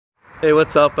Hey,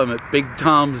 what's up? I'm at Big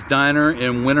Tom's Diner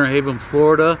in Winter Haven,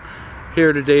 Florida.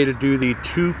 Here today to do the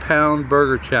 2-pound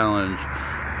burger challenge.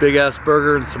 Big ass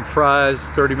burger and some fries,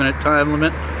 30-minute time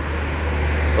limit.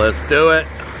 Let's do it.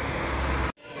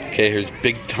 Okay, here's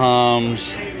Big Tom's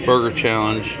burger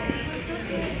challenge.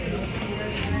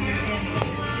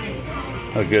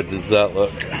 How good does that look?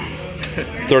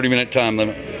 30-minute time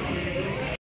limit.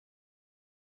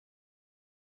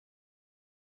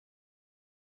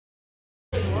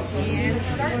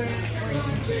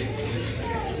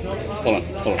 Hold on.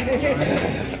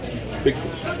 Big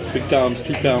Tom's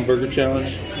 2-pound burger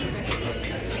challenge.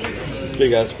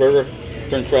 Big ass burger,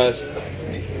 French fries.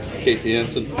 Casey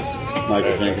Hentzen,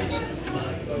 Michael Jenkins.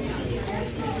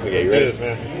 Okay, you ready?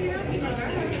 Man.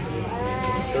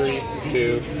 3,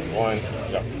 2, 1,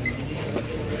 go.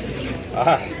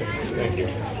 Thank you.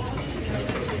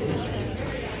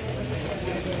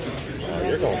 Oh,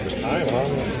 you're going for time, huh?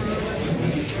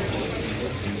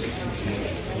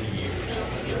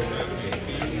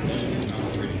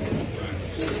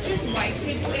 Just white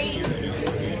pig 8.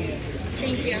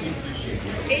 Thank you.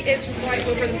 It's right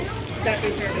over that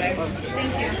big there today.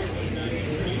 Thank you.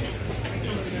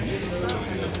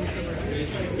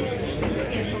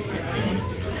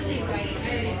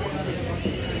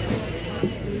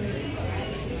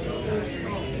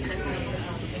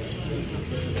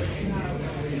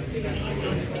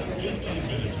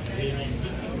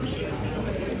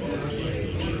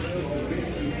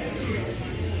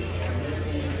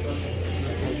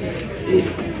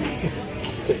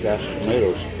 Thick ass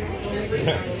tomatoes.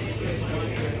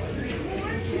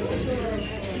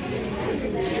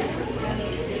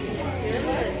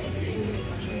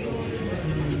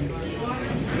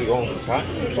 You going for time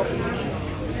or something?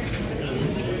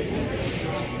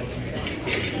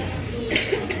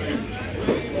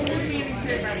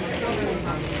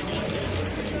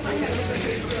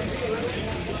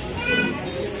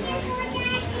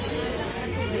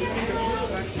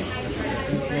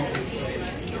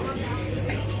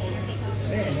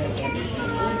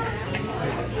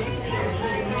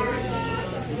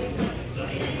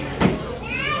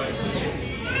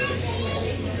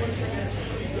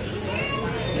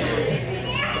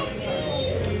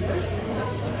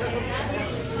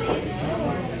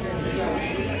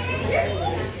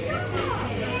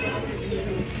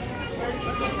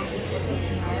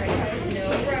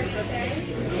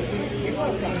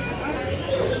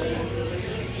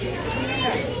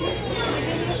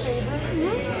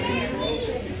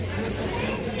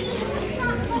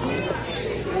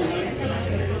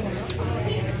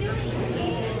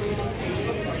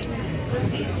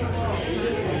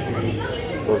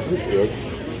 Burger's good.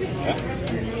 Yeah.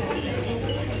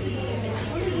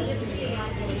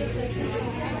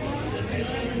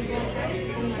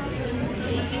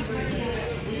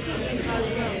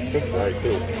 Good fry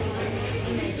too.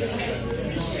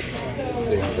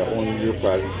 See, I got one of your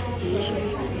fries.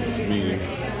 It's medium.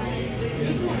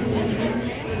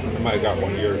 I might have got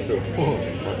one of yours too.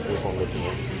 Which one looks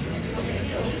like?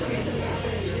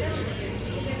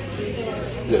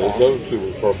 Yeah, those other two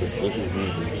were perfect. This is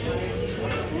medium.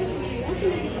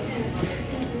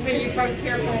 So you folks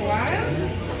here for a while?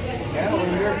 Yeah,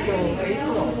 we're here till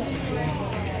April.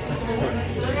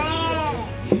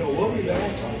 So we'll be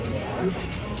back.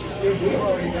 We've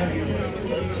already done it.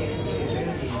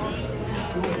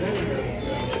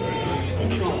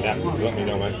 Yeah, let me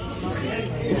know, man.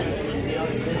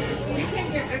 You can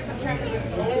get this and have this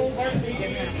whole barbecue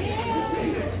in there.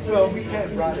 Well, we kind of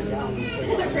brought it down.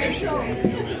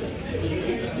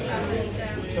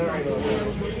 Sorry about that.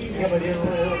 Yeah, but it'll go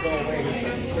away.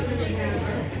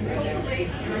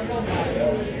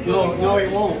 No, it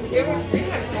won't. It was, we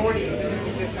had 40s and it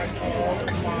was just like, oh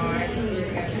my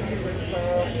goodness, it was so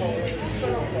cold, so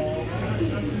cold.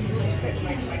 Sitting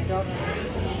like my dog.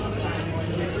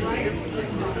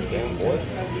 Damn boy,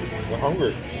 we're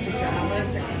hungry.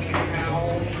 Pajamas and a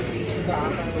towel,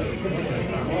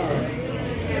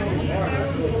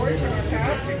 boards on our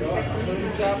couch, we put our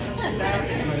balloons up and stuff.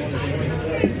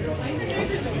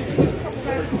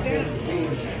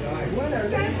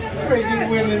 Crazy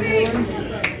women doing.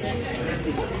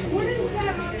 What is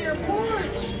that on your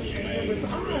porch? It was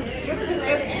us.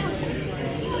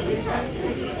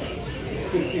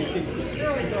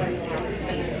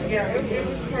 Yeah, it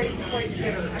was quite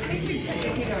generous. I think we took the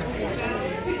heat on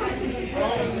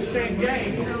all on the same day.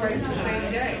 It was twice the same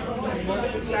day.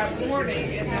 Once that morning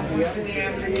and then once in the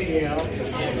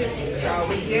afternoon. So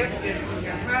we dipped and we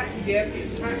got hot and dipped and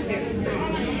hot and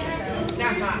dipped.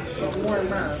 Not hot, but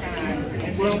warmer.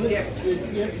 And we dipped.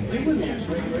 You're doing this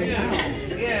right now.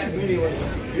 Yeah. Really was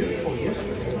beautiful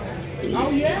yesterday. Oh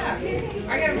yeah. I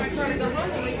got my car to go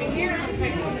home and leave it here.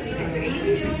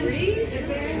 degrees?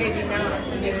 Maybe not.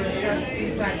 Maybe just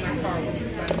inside my car with the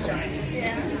sun shining.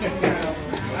 So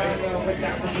I don't know what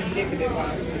that was indicative of.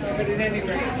 But at any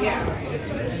rate, yeah, it's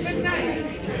been nice.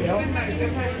 It's been nice.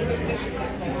 They've had good dishes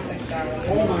like that.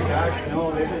 Oh my gosh,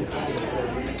 no, they've been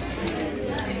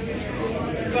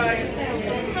But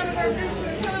it's none of our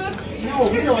business, huh? no,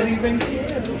 we don't even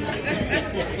care.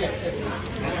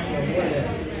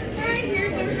 Right here,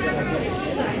 they're not going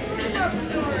to up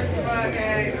north, but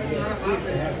hey, that's not my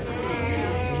business.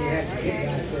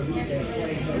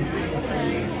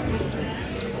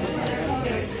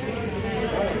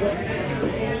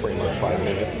 Pretty much 5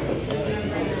 minutes.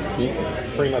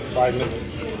 Pretty much 5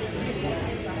 minutes.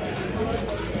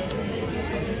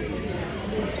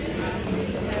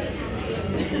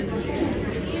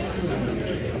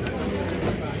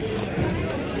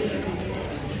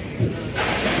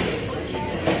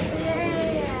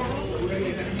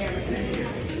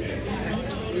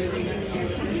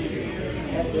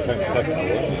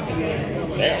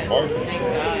 Damn, boy.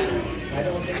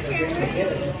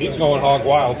 He's going hog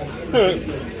wild.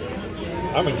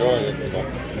 I'm enjoying it.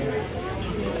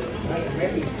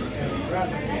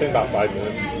 It's been about 5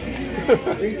 minutes.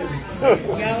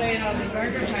 Yelling on the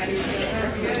burger patties,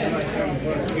 that's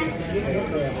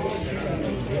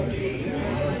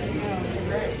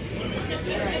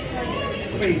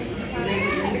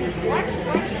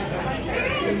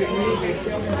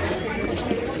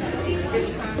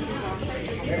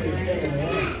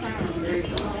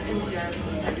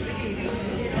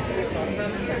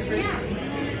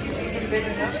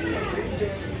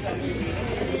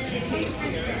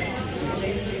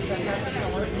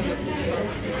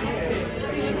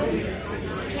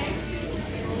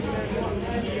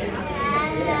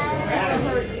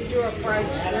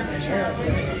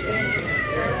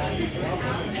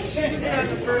She did it on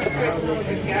the first plate with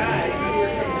the guys who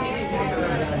were competing with her.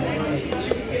 She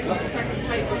was getting the second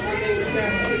plate before they were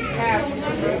done to half of the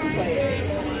first plate.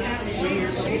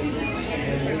 She's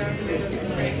been on the business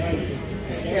great.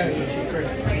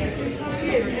 She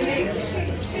is. And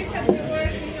she said to the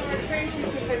boys, you know, our train, she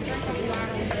says, I drink a lot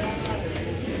of water.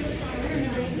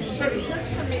 So does her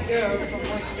tummy go from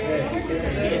like this to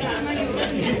this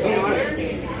water?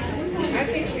 I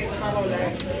think she's hollowed out.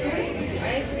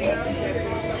 I think that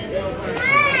there's something going on.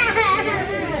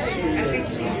 I think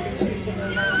she's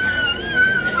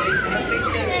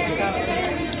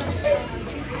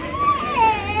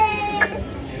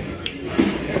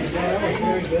I think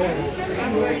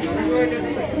I'm like, enjoy this.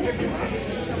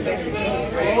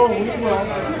 Oh, we will.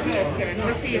 Good.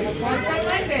 We'll see you. We'll close on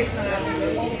Monday.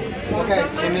 Okay. On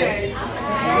Monday.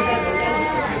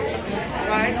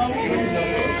 Right?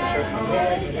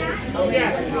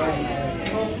 Yes.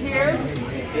 Here?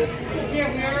 Yeah,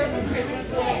 we are open Christmas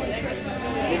Eve.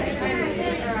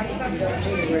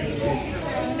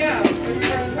 No, it's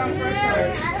first come, first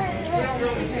served. We don't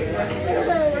really take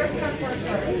reservations. First come, first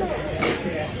served.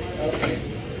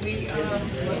 We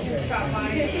can stop by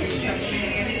and reach out to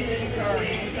Annie. He's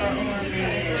our owner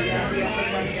manager. We have the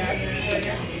front desk for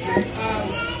you.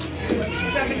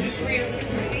 7 to 3 on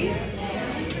Christmas Eve,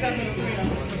 7 to 3 on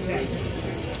Christmas Day.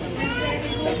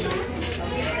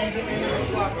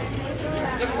 Welcome.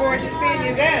 Look forward to seeing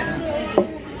you then.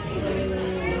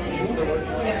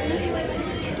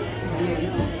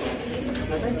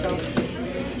 I think so.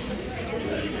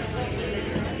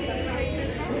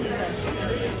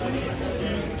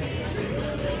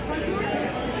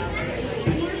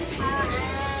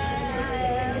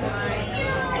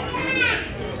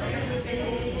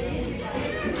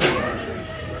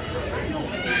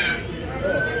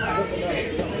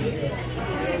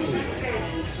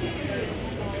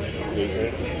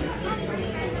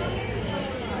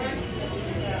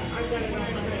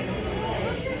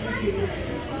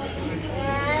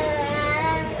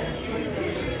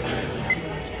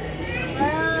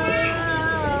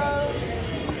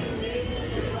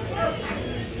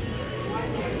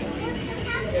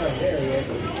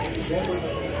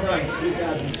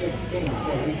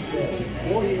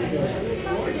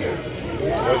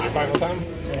 What was your final time?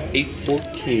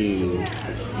 8:14.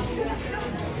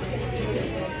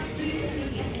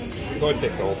 Go ahead and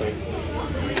take the whole thing.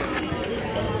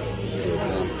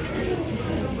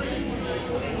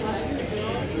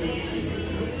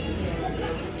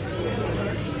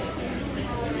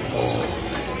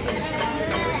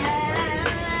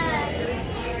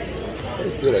 That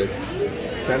was good. I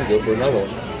kind of go for another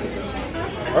one.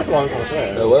 That's what I was going to say.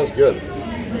 That was good.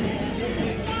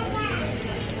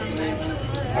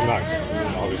 I'm not,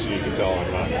 obviously you can tell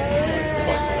I'm not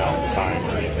busting out the time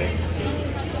or anything.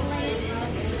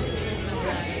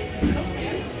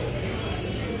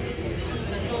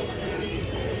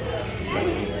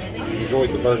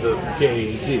 enjoyed the burger.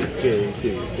 Casey. I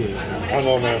don't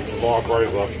know, man. There's a lot of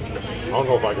fries left. I don't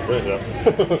know if I can finish that.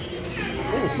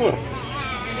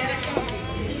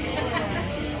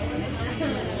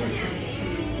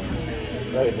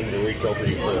 I didn't mean to reach over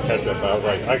you for the ketchup, but I was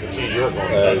like, I could see you were going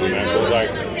to touch, man. So I was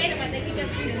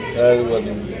like,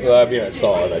 Well, I mean, I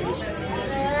saw it. I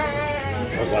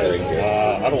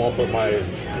I don't want to put my,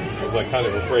 I was like kind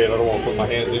of afraid. I don't want to put my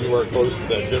hands anywhere close to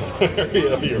that different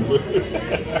area of your food.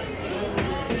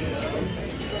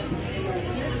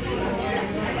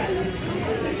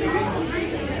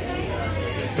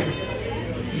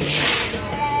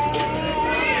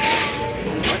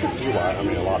 I can see why. I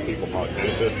mean, a lot of people probably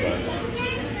finish this, but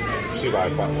see why a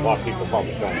lot of people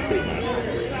probably don't too, man.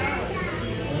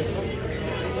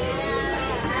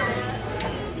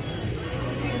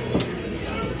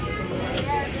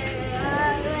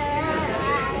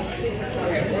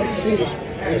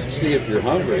 Just see if you're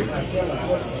hungry. I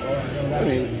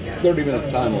mean,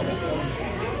 30-minute time limit.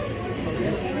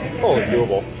 Oh, it's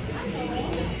doable.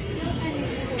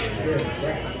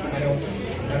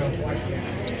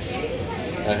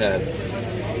 I had,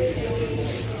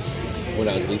 when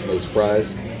I was eating those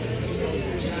fries, a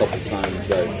couple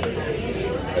times I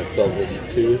felt this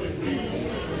tooth.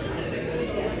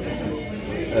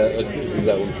 Because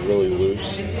that one's really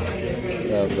loose.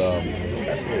 And,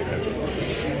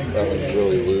 that one's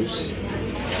really loose.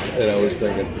 And I was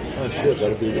thinking, oh shit,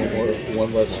 that'll be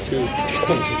one less tooth.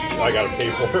 I gotta pay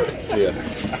for it. Yeah.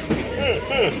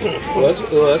 Well, that's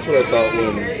what I thought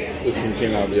when this one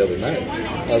came out the other night.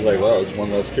 I was like, well, it's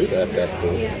one less tooth I have to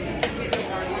pull.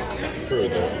 True,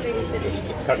 though. Just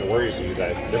kind of worries you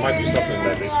that there might be something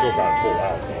that they still gotta pull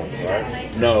out, though,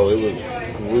 right? No, it was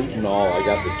root and all. I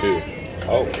got the tooth.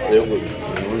 Oh. It was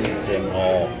root and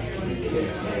all.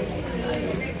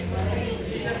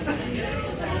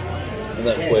 And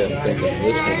that's why I'm thinking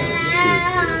this one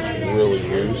is really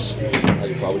loose. I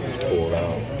could probably just pull it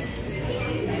out.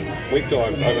 Wait till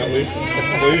I'm at least.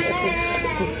 Please.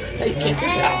 Hey, check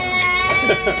this out.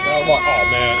 I'm like, oh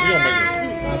man, you don't make me.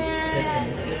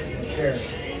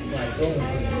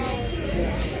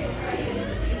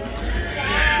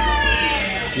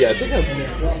 Yeah, I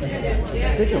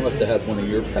think I must have had one of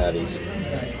your patties.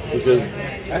 Because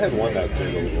I had one that was a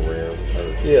little rare.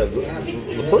 yeah,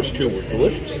 the first two were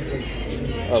delicious.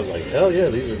 I was like, hell yeah,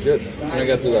 these are good. And I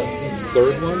got to that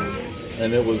third one,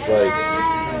 and it was like,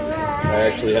 I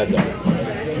actually had to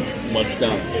munch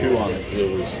down and chew on it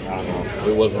because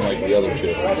it wasn't like the other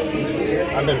two.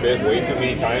 I've been bit way too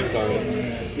many times on,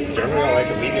 generally I like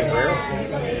a medium rare,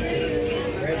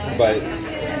 but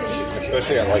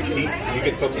especially at like Pete's, you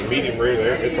get something medium rare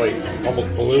there, it's like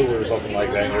almost blue or something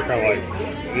like that, and you're kind of like,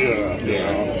 yeah. You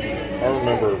know? I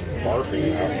remember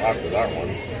barfing after that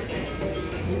one.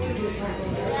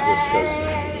 Just because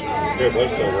it was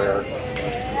so rare.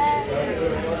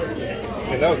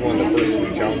 And that was one of the first few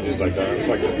challenges I done. It was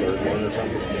like the third one or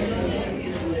something.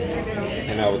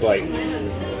 And I was like,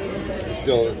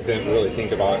 still didn't really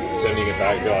think about sending it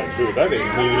back. Be like, dude, that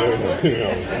ain't medium, you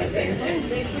know, kind of thing.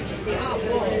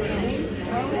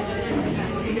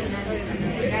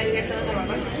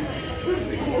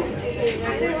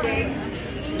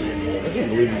 I can't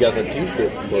believe you got that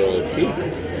t-shirt for Pete.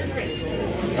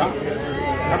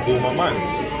 That blew my mind.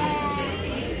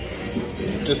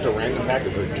 Just a random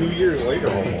package for 2 years later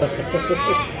almost.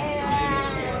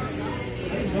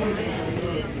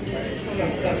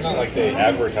 It's not like they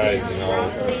advertise, you know,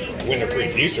 win a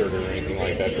free t-shirt or anything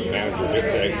like that. The manager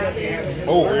did say,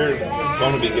 oh, we're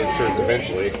going to be getting shirts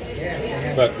eventually.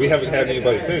 But we haven't had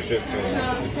anybody finish it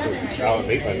since Alan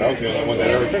Maitland. I was the only one that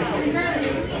ever finished it.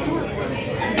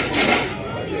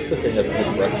 I think they have a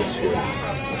good breakfast here.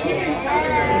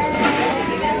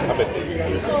 I bet they do.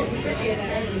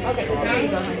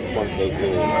 One of those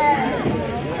little...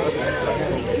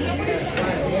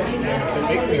 It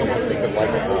makes me almost think of like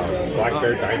a Black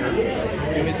Bear Diner.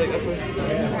 Can we take that one?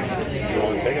 You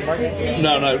want to take it, Mike?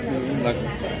 No.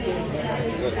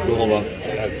 Hold on.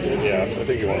 That's good, yeah. I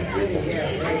think he wants to do something.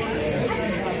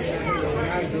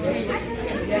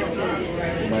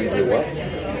 Reminds you what?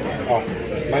 Oh,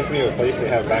 reminds me of a place they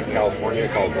have back in California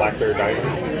called Black Bear Diner.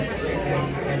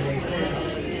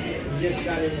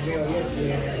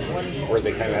 Where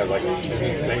they kind of have like a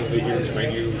huge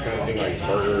menu kind of thing, like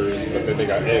burgers, but then they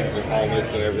got eggs and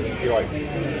omelets and everything. You're like,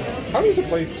 how does a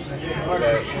place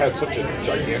that has such a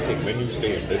gigantic menu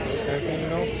stay in business kind of thing, you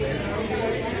know?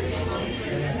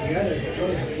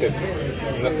 Because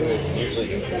nothing is usually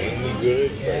insanely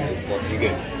good, but it's like you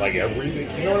get like everything,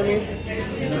 you know what I mean?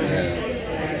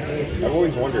 I've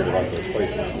always wondered about those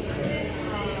places.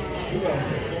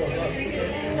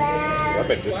 I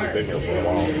bet this has been here for a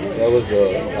while. That was,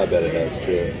 I bet it has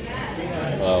too.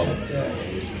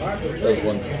 That was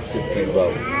one good thing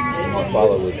about my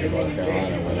father lived in North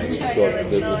Carolina. When I used to go up to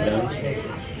visit him,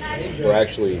 or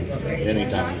actually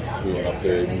anytime we went up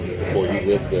there, even before he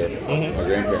lived there, my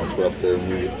grandparents were up there and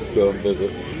we would go and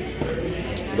visit.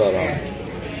 But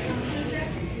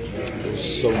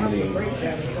there's so many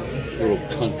little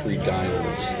country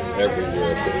diners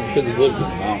everywhere because he lives in the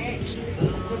mountains,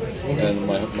 and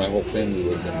my whole family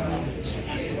lived in the mountains,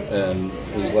 and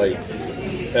it was like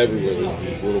everywhere there's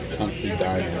these little country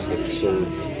diners that serve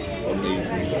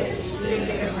amazing breakfast.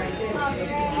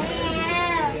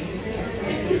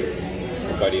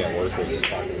 My buddy at work was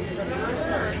talking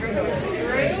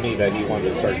to me that he wanted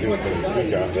to start doing some of his food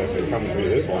jobs. I said, come and do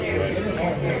this one, and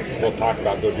then we'll talk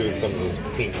about go doing some of those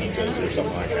pink pizzas or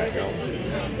something like that, you know.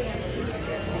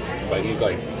 But he's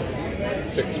like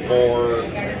 6'4",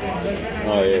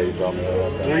 Oh yeah, you told me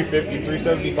about that. 350,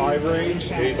 375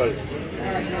 range. And he's like,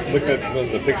 looked at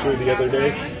the picture the other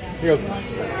day. He goes,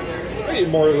 I eat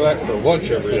more of that for lunch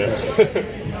every day.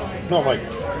 And I'm like,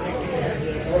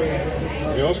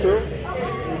 you know, it's true.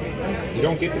 You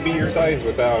don't get to be your size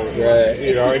without,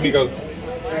 you know. And he goes,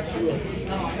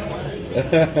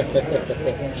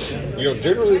 you know,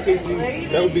 generally, Casey,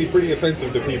 that would be pretty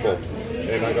offensive to people.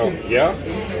 And I go, yeah.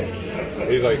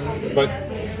 He's like, but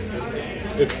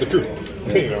it's the truth.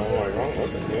 You know, I'm like, oh,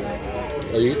 okay,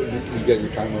 yeah. Are you got your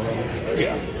timer on?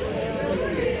 Yeah.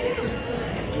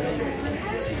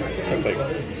 That's like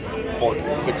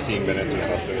 16 minutes or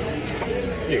something.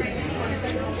 Huge.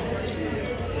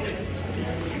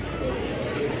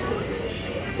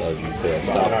 I was going to say I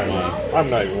stopped mine. I'm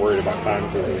not even worried about time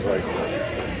because it's like,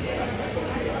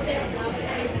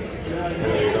 you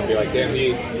know, you're going to be like, damn,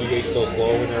 he ate so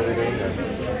slow and everything.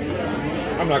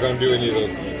 And I'm not going to do any of those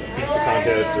pizza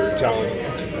contests or challenge.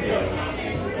 You know.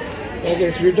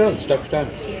 Okay, so you're done. Stop your time.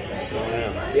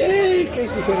 Yeah. Yay,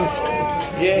 Casey finished.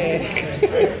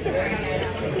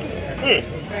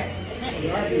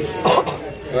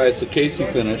 All right, so Casey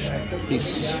finished. He's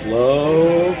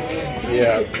slow.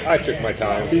 Yeah, I took my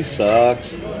time. He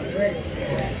sucks.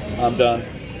 I'm done.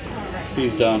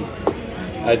 He's done.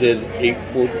 I did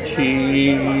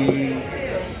 8:14.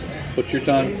 What's your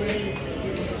time?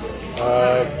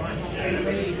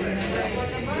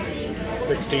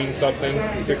 16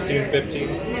 something, 16, 15.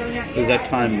 Is that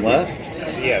time left?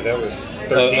 Yeah, that was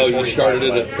 13. Oh, you started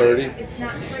it at 30?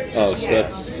 Oh, so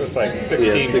that's... So it's like 16,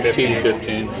 yeah, 16,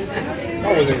 15. 15. I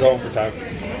wasn't going for time.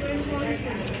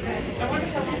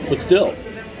 But still,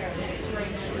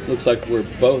 looks like we're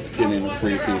both getting a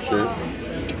free t-shirt.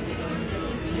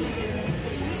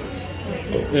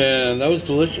 And that was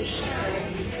delicious.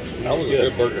 That was a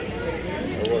good burger.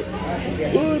 It was.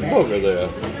 Good burger there.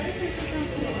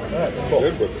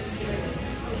 Good burger.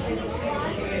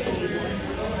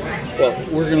 Well,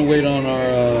 we're going to wait on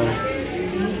our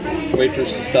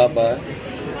waitress to stop by,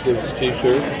 give us a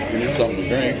t-shirt, we need something to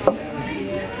drink,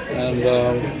 and